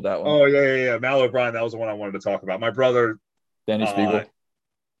do well with that one. Oh yeah. Mal O'Brien, that was the one I wanted to talk about. My brother, Danny Spiegel.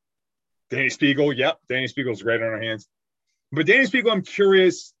 Danny Spiegel, yep. Danny Spiegel's great on her hands. But Danny Spiegel, I'm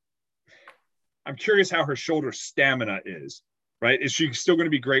curious how her shoulder stamina is. Right? Is she still going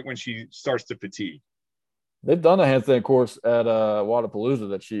to be great when she starts to fatigue? They've done a handstand course at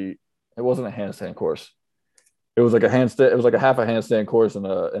Wodapalooza it wasn't a handstand course. It was like a handstand. It was like a half a handstand course and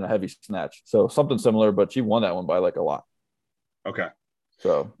a heavy snatch. So something similar, but she won that one by like a lot. Okay.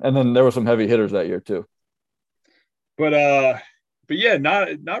 So, and then there were some heavy hitters that year too. But yeah,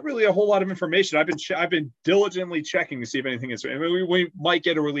 not really a whole lot of information. I've been diligently checking to see if anything is. I mean, we might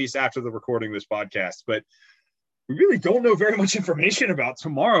get a release after the recording of this podcast, but we really don't know very much information about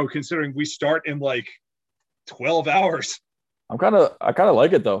tomorrow, considering we start in like 12 hours. I kind of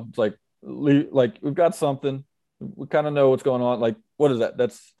like it though. It's like we've got something. We kind of know what's going on. Like, what is that?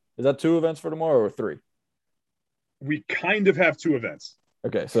 Is that 2 events for tomorrow or 3? We kind of have 2 events.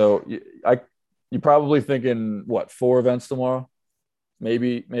 Okay, so you're probably thinking what, 4 events tomorrow?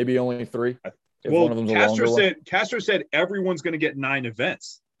 Maybe only 3. If well, one of them's Castro said everyone's going to get 9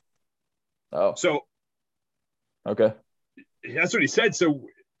 events. Oh, so okay, that's what he said. So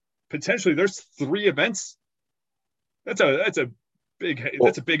potentially, there's 3 events. That's a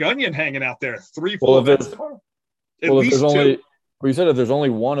big onion hanging out there. 3 full events tomorrow. At least 2. Well, you said if there's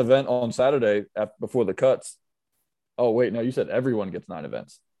only 1 event on Saturday before the cuts. Oh wait, no, you said everyone gets 9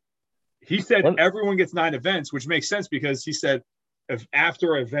 events. He said everyone gets 9 events, which makes sense because he said if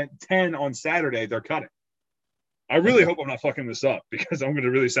after event 10 on Saturday they're cutting. I really hope I'm not fucking this up because I'm going to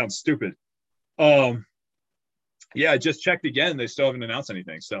really sound stupid. Yeah, I just checked again. They still haven't announced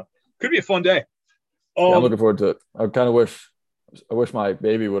anything, so could be a fun day. Yeah, I'm looking forward to it. I kind of wish my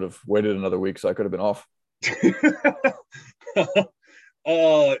baby would have waited another week so I could have been off.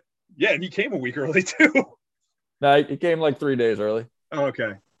 Yeah, and he came a week early too. No, he came like 3 days early. Oh,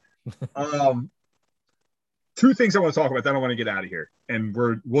 okay. 2 things I want to talk about. Then I want to get out of here, and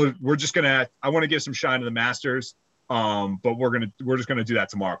we're just gonna. I want to give some shine to the Masters, but we're just gonna do that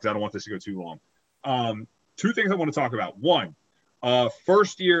tomorrow because I don't want this to go too long. 2 things I want to talk about. One,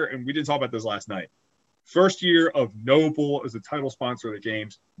 first year, and we didn't talk about this last night. First year of Noble as the title sponsor of the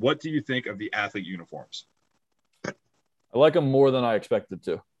games. What do you think of the athlete uniforms? I like them more than I expected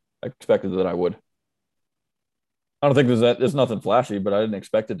to. I expected that I would. I don't think there's nothing flashy, but I didn't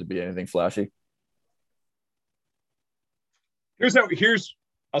expect it to be anything flashy.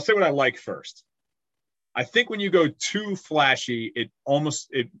 I'll say what I like first. I think when you go too flashy, it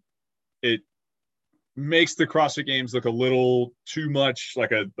makes the CrossFit Games look a little too much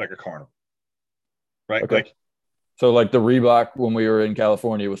like a carnival. Right? Okay. So like the Reebok when we were in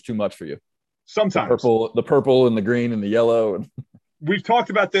California was too much for you. Sometimes the purple and the green and the yellow. We've talked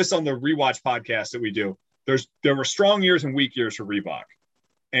about this on the Rewatch podcast that we do. There were strong years and weak years for Reebok.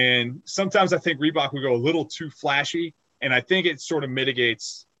 And sometimes I think Reebok would go a little too flashy. And I think it sort of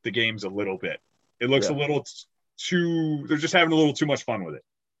mitigates the games a little bit. It looks a little too, they're just having a little too much fun with it.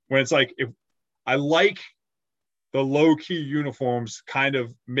 When it's like, if I like the low key uniforms kind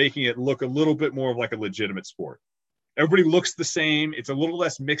of making it look a little bit more of like a legitimate sport. Everybody looks the same. It's a little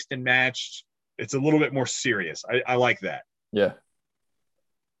less mixed and matched. It's a little bit more serious. I like that. Yeah.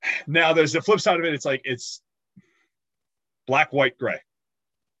 Now there's the flip side of it. It's black, white, gray.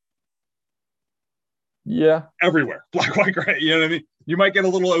 Yeah. Everywhere. Black, white, gray. You know what I mean? You might get a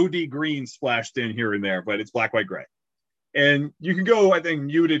little OD green splashed in here and there, but it's black, white, gray. And you can go, I think,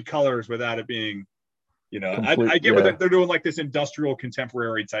 muted colors without it being, I get what they're doing, like this industrial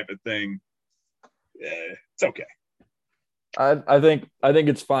contemporary type of thing. It's okay. I think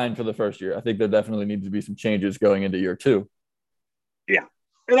it's fine for the first year. I think there definitely needs to be some changes going into year 2. Yeah.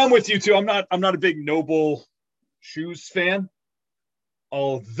 And I'm with you too. I'm not a big Noble shoes fan.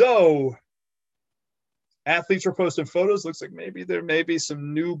 although athletes are posting photos, looks like maybe there may be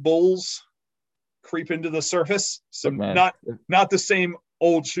some new bulls creep into the surface. Some not the same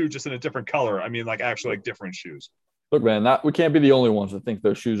old shoe, just in a different color. I mean, like actually like different shoes. Look, man, we can't be the only ones that think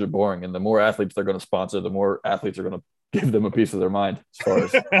those shoes are boring. And the more athletes they're going to sponsor, the more athletes are going to give them a piece of their mind as far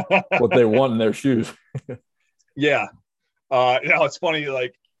as what they want in their shoes. Yeah. It's funny,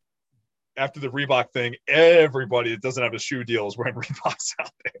 like after the Reebok thing, everybody that doesn't have a shoe deal is wearing Reeboks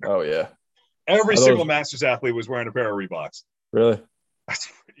out there. Oh, yeah. Every single Masters athlete was wearing a pair of Reeboks. Really?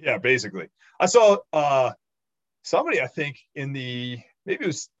 Yeah, basically. I saw somebody, I think, I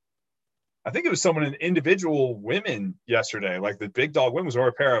think it was someone in individual women yesterday, like the big dog women was wearing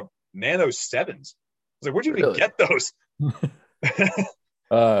a pair of Nano 7s. I was like, where'd you even get those?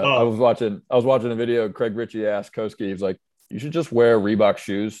 I was watching a video. Craig Ritchie asked Koski, he was like, you should just wear Reebok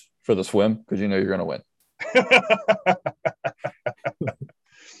shoes for the swim because you know you're going to win.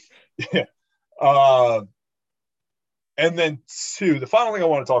 Yeah. And then the final thing I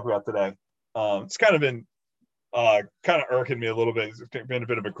want to talk about today, it's kind of been kind of irking me a little bit. It's been a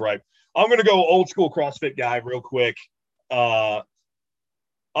bit of a gripe. I'm going to go old school CrossFit guy real quick. I'll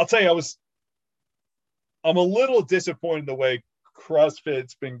tell you, I'm a little disappointed in the way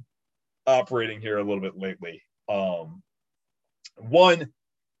CrossFit's been operating here a little bit lately. One,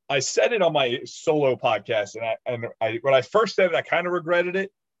 I said it on my solo podcast, and when I first said it, I kind of regretted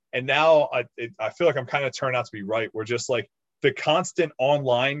it, and now I feel like I'm kind of turned out to be right. We're just like the constant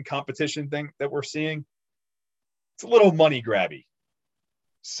online competition thing that we're seeing. It's a little money grabby.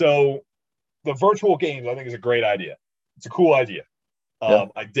 So the virtual games, I think, is a great idea. It's a cool idea. Yeah.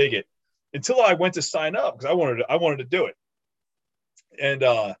 I dig it. Until I went to sign up because I wanted to do it, and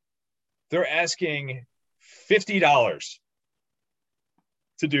they're asking $50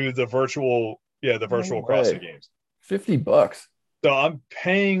 to do the virtual CrossFit games. $50. So I'm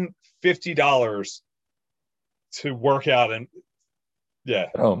paying $50 to work out and yeah.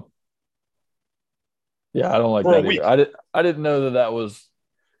 Yeah, I don't like that either. I didn't know that was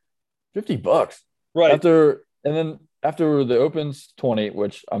 $50. Right. After the Open's 20,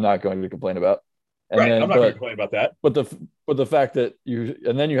 which I'm not going to complain about. I'm not going to complain about that. But the fact that you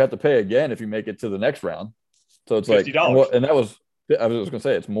have to pay again if you make it to the next round. So it's $50. Like, and that was, I was going to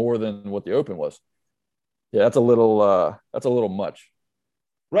say, it's more than what the Open was. Yeah, that's a little much.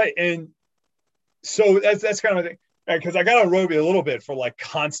 Right. And so that's kind of a thing. Because I got to Roby a little bit for like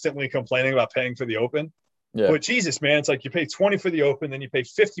constantly complaining about paying for the Open. Yeah. But Jesus, man, it's like you pay 20 for the Open, then you pay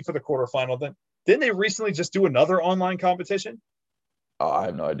 50 for the quarterfinal. Then didn't they recently just do another online competition? Oh, I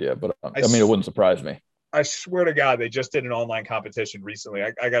have no idea, but it wouldn't surprise me. I swear to God, they just did an online competition recently.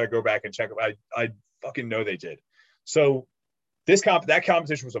 I got to go back and check it. I fucking know they did. So that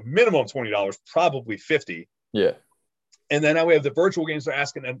competition was a minimum of $20, probably $50. Yeah. And then now we have the virtual games. They're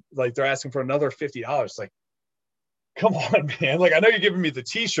asking for another $50. Like, come on, man. Like, I know you're giving me the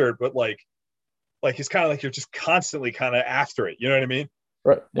T-shirt, but like it's kind of like you're just constantly kind of after it. You know what I mean?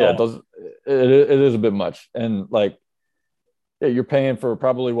 Right. Yeah. It does. It is a bit much, and like, yeah, you're paying for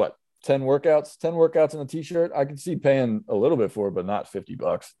probably what 10 workouts in a T-shirt. I can see paying a little bit for it, but not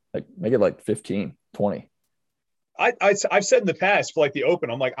 $50. Like, make it like 15, 20. I've said in the past for like the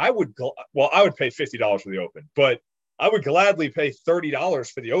Open, I'm like, I would pay $50 for the Open, but I would gladly pay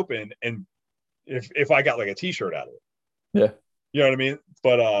 $30 for the Open, and if I got like a T-shirt out of it. Yeah. You know what I mean?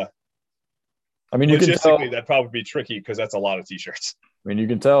 But I mean, you can tell that'd probably be tricky because that's a lot of T-shirts. I mean, you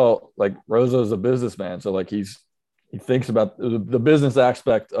can tell like Rosa's a businessman, so like he thinks about the business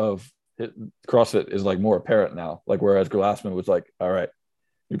aspect of CrossFit is like more apparent now. Like, whereas Glassman was like, all right,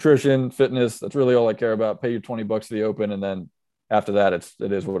 nutrition, fitness, that's really all I care about. Pay you $20 for the Open, and then after that,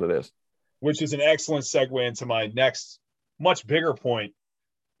 it is what it is. Which is an excellent segue into my next much bigger point,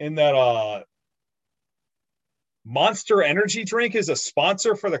 in that Monster Energy drink is a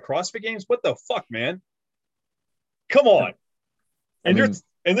sponsor for the CrossFit Games. What the fuck, man? Come on. And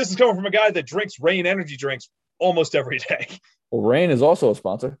this is coming from a guy that drinks Reign energy drinks almost every day. Well, Reign is also a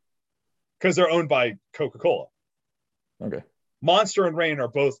sponsor because they're owned by Coca-Cola. Okay. Monster and Reign are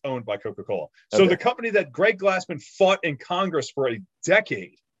both owned by Coca-Cola. So the company that Greg Glassman fought in Congress for a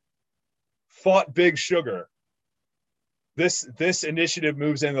decade, fought Big Sugar. This initiative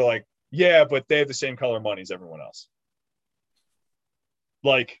moves into like, yeah, but they have the same color money as everyone else.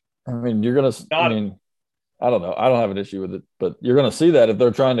 Like, I mean, I don't know. I don't have an issue with it, but you're going to see that if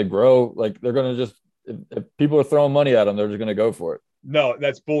they're trying to grow, like they're going to just, if people are throwing money at them, they're just going to go for it. No,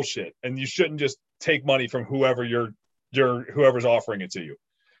 that's bullshit. And you shouldn't just take money from whoever's offering it to you,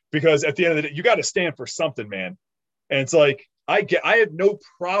 because at the end of the day, you got to stand for something, man. And it's like, I have no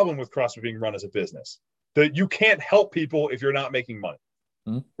problem with CrossFit being run as a business. That you can't help people if you're not making money.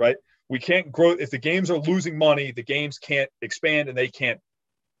 right? We can't grow if the games are losing money. The games can't expand, and they can't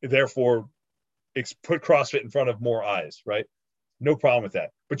therefore put CrossFit in front of more eyes, right? No problem with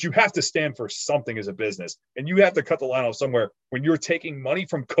that. But you have to stand for something as a business, and you have to cut the line off somewhere. When you're taking money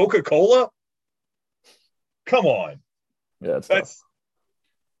from Coca-Cola, come on. Yeah, that's tough.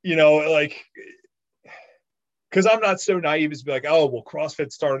 Like, because I'm not so naive as to be like, oh, well,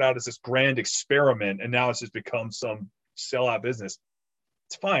 CrossFit started out as this grand experiment, and now it's just become some sellout business.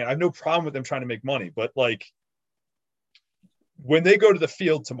 It's fine. I have no problem with them trying to make money, but like, when they go to the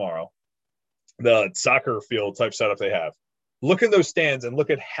field tomorrow, the soccer field type setup they have, look in those stands and look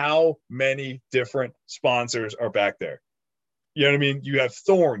at how many different sponsors are back there. You know what I mean? You have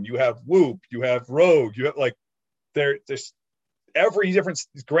Thorn, you have Whoop, you have Rogue, you have like there's every different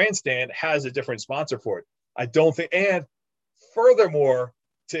grandstand has a different sponsor for it. I don't think, and furthermore,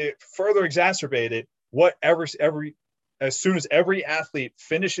 to further exacerbate it, as soon as every athlete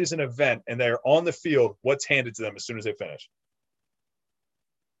finishes an event and they're on the field, what's handed to them as soon as they finish?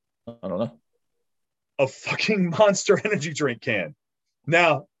 I don't know. A fucking Monster Energy drink can.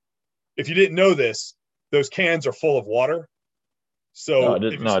 Now, if you didn't know this, those cans are full of water. So I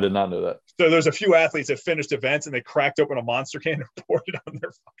did not know that. So there's a few athletes that finished events and they cracked open a Monster can and poured it on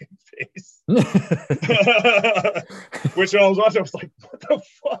their fucking face. Which when I was watching, I was like, what the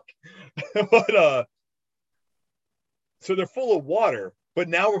fuck? But so they're full of water, but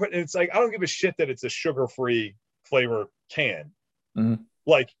now it's like, I don't give a shit that it's a sugar-free flavor can. Mm-hmm.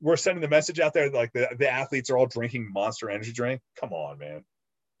 Like, we're sending the message out there, like the athletes are all drinking Monster Energy drink. Come on, man.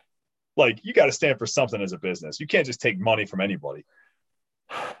 Like, you got to stand for something as a business. You can't just take money from anybody.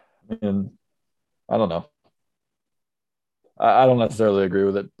 And I don't know. I don't necessarily agree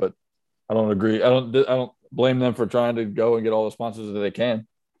with it, but I don't agree. I don't blame them for trying to go and get all the sponsors that they can.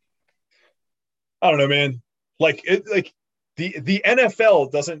 I don't know, man. Like the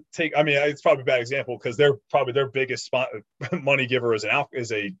NFL doesn't take. I mean, it's probably a bad example because they're probably their biggest money giver is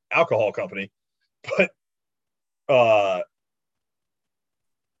a alcohol company, but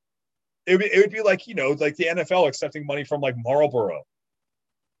it would be like, like the NFL accepting money from like Marlboro.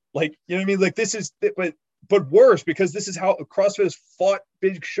 Like, you know what I mean? Like, this is, but worse, because this is how CrossFit has fought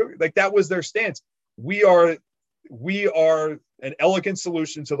Big Sugar. Like, that was their stance. We are an elegant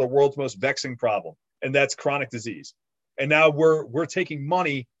solution to the world's most vexing problem, and that's chronic disease. And now we're taking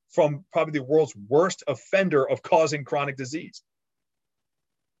money from probably the world's worst offender of causing chronic disease.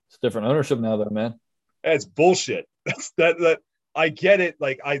 It's different ownership now, though, man. That's bullshit. That I get it.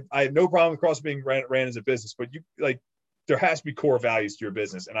 Like, I have no problem with CrossFit being ran as a business, but there has to be core values to your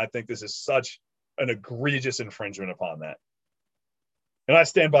business. And I think this is such an egregious infringement upon that. And I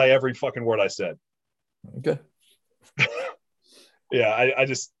stand by every fucking word I said. Okay. Yeah.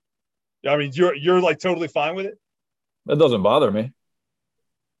 I mean, you're like totally fine with it. That doesn't bother me.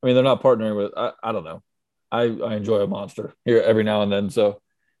 I mean, they're not partnering with, I don't know. I enjoy a Monster here every now and then. So,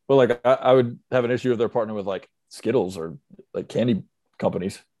 but like, I would have an issue if they're partnering with like Skittles or like candy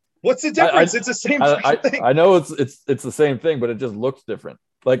companies. What's the difference? It's the same thing. I know it's the same thing, but it just looks different.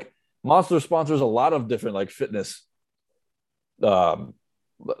 Like, Monster sponsors a lot of different like fitness. I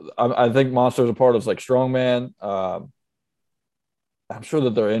think Monster is a part of like Strongman. I'm sure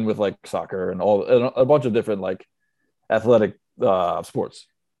that they're in with like soccer and a bunch of different like athletic sports.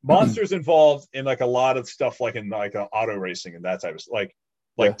 Monster's involved in like a lot of stuff, like in like auto racing and that type of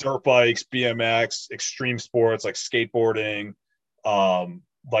like dirt bikes, BMX, extreme sports like skateboarding,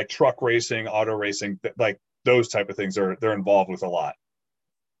 like truck racing, auto racing, like those type of things they're involved with a lot.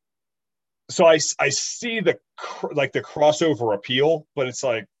 So I see the crossover appeal, but it's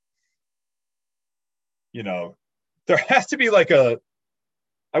like, there has to be like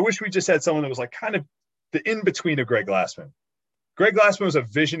I wish we just had someone that was like kind of the in-between of Greg Glassman. Greg Glassman was a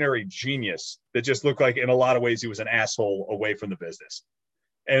visionary genius that just looked like in a lot of ways he was an asshole away from the business.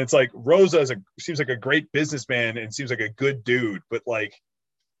 And it's like Rosa seems like a great businessman and seems like a good dude, but like,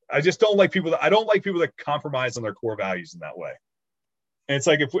 I just don't like people that compromise on their core values in that way. And it's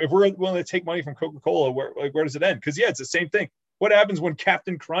like, if we're willing to take money from Coca-Cola, where does it end? Because it's the same thing. What happens when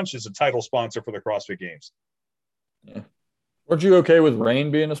Captain Crunch is a title sponsor for the CrossFit Games? Yeah. Weren't you okay with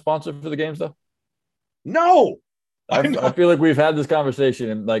Reign being a sponsor for the games, though? No. I feel like we've had this conversation,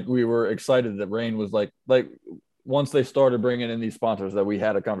 and like we were excited that Reign was like once they started bringing in these sponsors, that we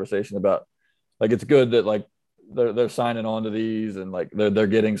had a conversation about like it's good that like they're signing on to these and like they're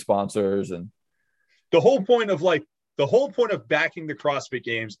getting sponsors. And the whole point of backing the CrossFit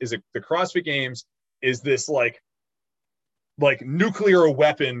Games is the CrossFit Games is this like nuclear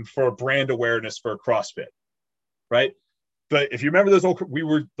weapon for brand awareness for CrossFit, right? But if you remember those old, we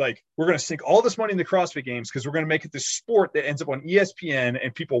were like, we're going to sink all this money in the CrossFit Games because we're going to make it this sport that ends up on ESPN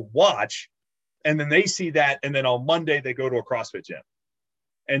and people watch, and then they see that, and then on Monday they go to a CrossFit gym.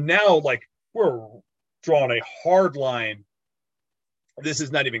 And now, like, we're drawing a hard line. This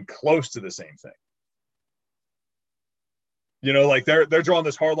is not even close to the same thing. You know, like they're drawing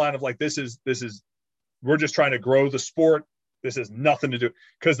this hard line of like, this is we're just trying to grow the sport. This has nothing to do,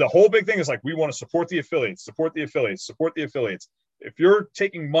 because the whole big thing is like, we want to support the affiliates, support the affiliates, support the affiliates. If you're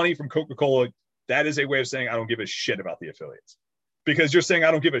taking money from Coca-Cola, that is a way of saying, I don't give a shit about the affiliates, because you're saying,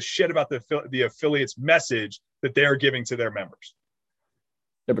 I don't give a shit about the affiliates message that they're giving to their members.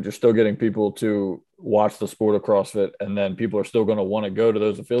 Yeah, but you're still getting people to watch the sport of CrossFit, and then people are still going to want to go to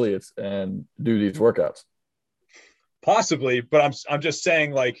those affiliates and do these workouts. Possibly, but I'm just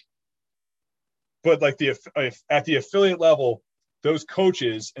saying, like, but like at the affiliate level, those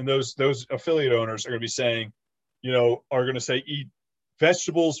coaches and those affiliate owners are going to be saying, you know, are going to say, eat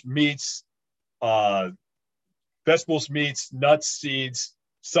vegetables, meats, nuts, seeds,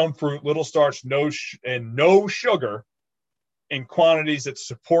 some fruit, little starch, no sugar, in quantities that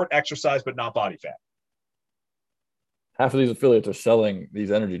support exercise but not body fat. Half of these affiliates are selling these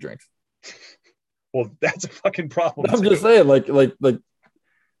energy drinks. Well, that's a fucking problem. I'm just saying, like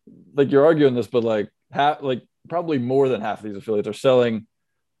you're arguing this, but like probably more than half of these affiliates are selling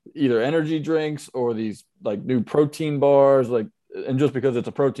either energy drinks or these like new protein bars. Like, and just because it's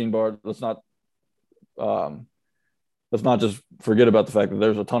a protein bar, let's not just forget about the fact that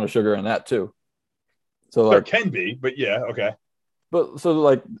there's a ton of sugar in that too. So there can be, but yeah, okay. But so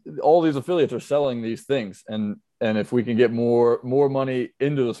like all these affiliates are selling these things, and if we can get more money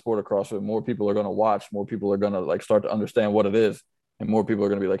into the sport of CrossFit, more people are going to watch, more people are going to like start to understand what it is, and more people are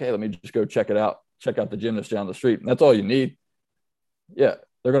going to be like, hey, let me just go check it out, check out the gym that's down the street, and that's all you need. Yeah,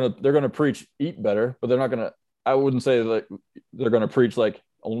 they're gonna preach eat better, but they're not gonna. I wouldn't say like they're gonna preach like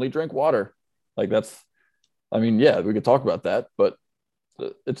only drink water. Like that's, I mean, yeah, we could talk about that, but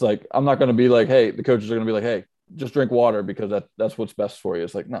it's like I'm not gonna be like, hey, the coaches are gonna be like, hey, just drink water because that's what's best for you.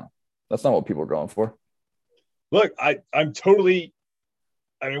 It's like, no, that's not what people are going for. Look, I'm totally.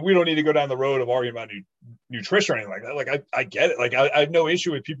 I mean, we don't need to go down the road of arguing about nutrition or anything like that. Like, I get it. Like, I have no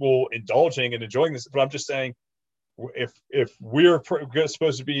issue with people indulging and enjoying this, but I'm just saying, if we're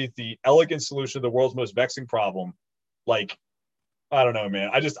supposed to be the elegant solution to the world's most vexing problem, like, I don't know, man.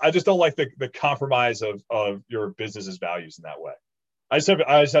 I just don't like the compromise of your business's values in that way. I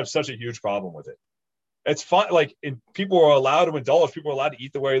just have such a huge problem with it. It's fine. Like, people are allowed to indulge. People are allowed to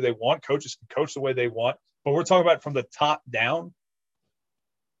eat the way they want. Coaches can coach the way they want. But we're talking about from the top down.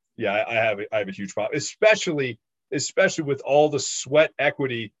 Yeah, I have a huge problem, especially with all the sweat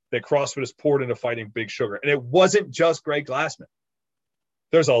equity that CrossFit has poured into fighting Big Sugar. And it wasn't just Greg Glassman.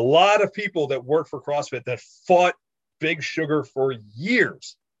 There's a lot of people that work for CrossFit that fought Big Sugar for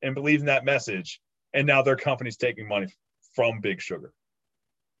years and believed in that message. And now their company's taking money from Big Sugar.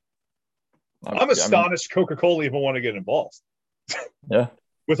 I'm astonished Coca-Cola even want to get involved. Yeah.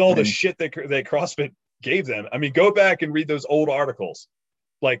 With all the shit that CrossFit gave them. I mean, go back and read those old articles,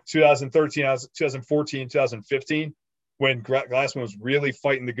 like 2013, 2014, 2015, when Glassman was really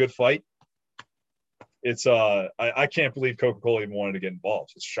fighting the good fight. It's I can't believe Coca-Cola even wanted to get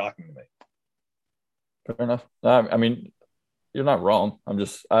involved. It's shocking to me. Fair enough. I mean, you're not wrong.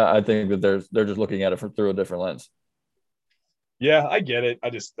 I think that they're just looking at it through a different lens. Yeah, I get it.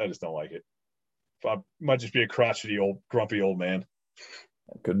 I just don't like it. I might just be a crotchety grumpy old man.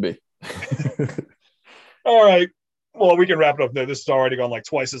 It could be. All right. Well, we can wrap it up there. This has already gone like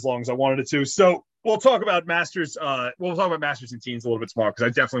twice as long as I wanted it to. So we'll talk about Masters. We'll talk about Masters and Teens a little bit tomorrow because I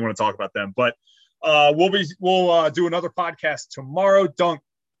definitely want to talk about them. But we'll do another podcast tomorrow. Dunk,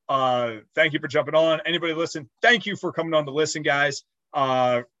 thank you for jumping on. Anybody listen, thank you for coming on to listen, guys.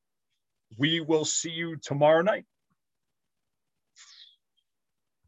 We will see you tomorrow night.